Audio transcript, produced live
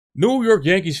New York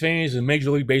Yankees fans and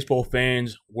Major League Baseball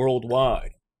fans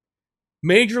worldwide.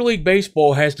 Major League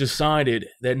Baseball has decided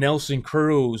that Nelson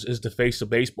Cruz is the face of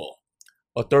baseball,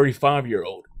 a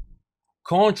 35-year-old.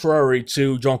 Contrary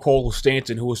to Giancarlo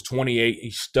Stanton, who is 28, a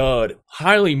stud,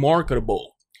 highly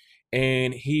marketable,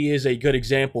 and he is a good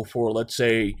example for, let's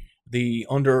say, the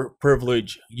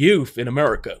underprivileged youth in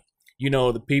America. You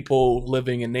know, the people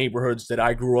living in neighborhoods that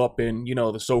I grew up in, you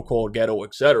know, the so-called ghetto,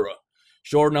 etc.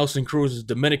 Sure, Nelson Cruz is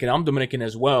Dominican. I'm Dominican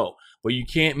as well, but you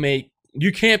can't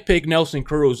pick Nelson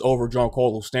Cruz over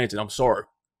Giancarlo Stanton. I'm sorry.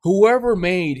 Whoever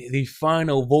made the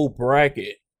final vote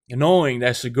bracket, knowing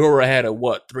that Segura had a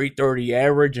 330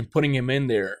 average and putting him in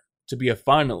there to be a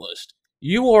finalist,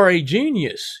 you are a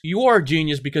genius. You are a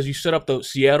genius because you set up the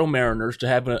Seattle Mariners to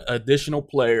have an additional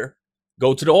player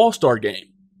go to the All-Star game.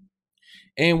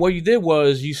 And what you did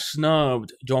was you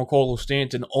snubbed Giancarlo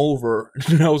Stanton over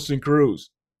Nelson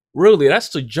Cruz. Really,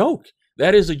 that's a joke.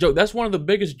 That is a joke. That's one of the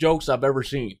biggest jokes I've ever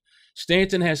seen.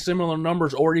 Stanton has similar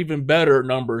numbers or even better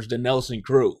numbers than Nelson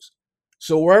Cruz.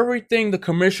 So everything the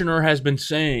commissioner has been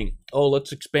saying, oh,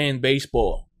 let's expand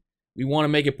baseball. We want to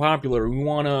make it popular. We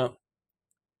want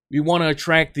to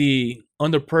attract the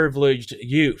underprivileged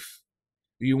youth.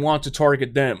 We want to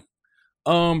target them.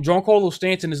 Giancarlo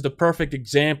Stanton is the perfect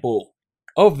example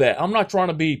of that. I'm not trying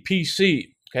to be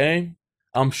PC, okay?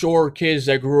 I'm sure kids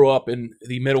that grew up in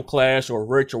the middle class or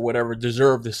rich or whatever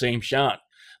deserve the same shot.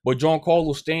 But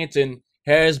Giancarlo Stanton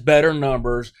has better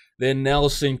numbers than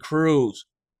Nelson Cruz.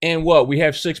 And what, we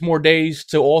have 6 more days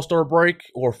to All-Star break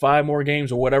or 5 more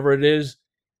games or whatever it is.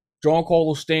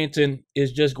 Giancarlo Stanton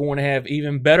is just going to have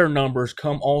even better numbers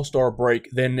come All-Star break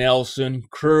than Nelson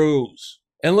Cruz.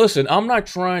 And listen, I'm not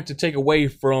trying to take away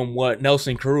from what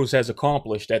Nelson Cruz has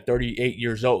accomplished at 38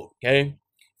 years old, okay?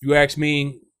 If you ask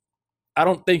me, I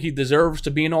don't think he deserves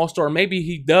to be an All-Star. Maybe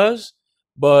he does,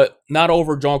 but not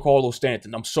over Giancarlo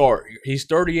Stanton. I'm sorry. He's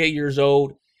 38 years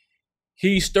old.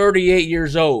 He's 38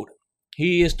 years old.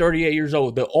 He is 38 years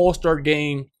old. The All-Star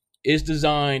game is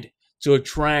designed to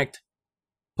attract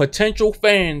potential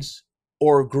fans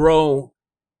or grow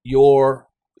your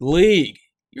league.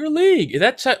 Your league.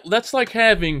 That's like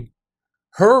having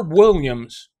Herb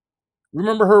Williams.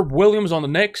 Remember Herb Williams on the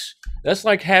Knicks? That's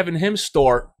like having him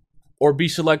start or be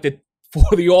selected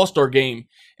for the All-Star game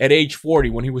at age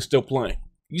 40 when he was still playing.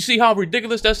 You see how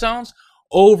ridiculous that sounds?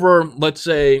 Over, let's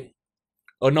say,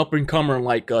 an up-and-comer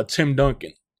like Tim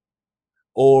Duncan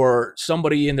or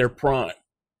somebody in their prime.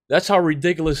 That's how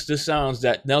ridiculous this sounds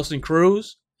that Nelson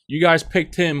Cruz, you guys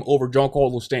picked him over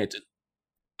Giancarlo Stanton.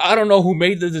 I don't know who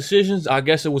made the decisions. I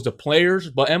guess it was the players,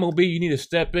 but MLB, you need to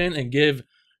step in and give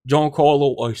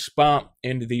Giancarlo a spot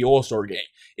in the All-Star game.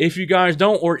 If you guys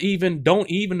don't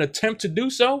even attempt to do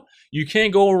so, you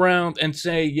can't go around and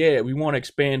say, yeah, we want to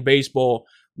expand baseball.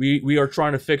 We are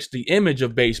trying to fix the image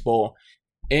of baseball.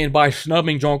 And by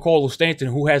snubbing Giancarlo Stanton,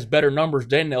 who has better numbers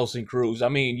than Nelson Cruz, I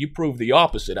mean, you prove the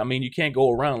opposite. I mean, you can't go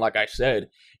around, like I said,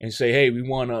 and say, hey, we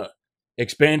want to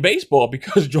expand baseball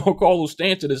because Giancarlo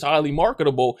Stanton is highly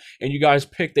marketable, and you guys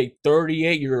picked a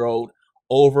 38-year-old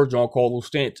over Giancarlo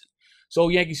Stanton. So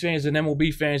Yankees fans and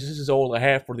MLB fans, this is all I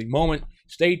have for the moment.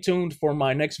 Stay tuned for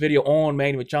my next video on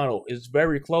Manny Machado. It's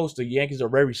very close. The Yankees are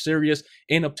very serious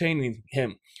in obtaining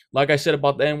him. Like I said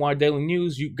about the NY Daily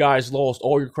News, you guys lost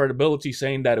all your credibility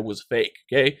saying that it was fake,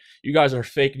 okay? You guys are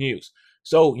fake news.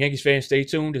 So, Yankees fans, stay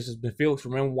tuned. This has been Felix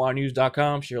from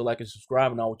NYYNEWS.com. Share, like, and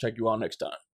subscribe, and I will check you out next time.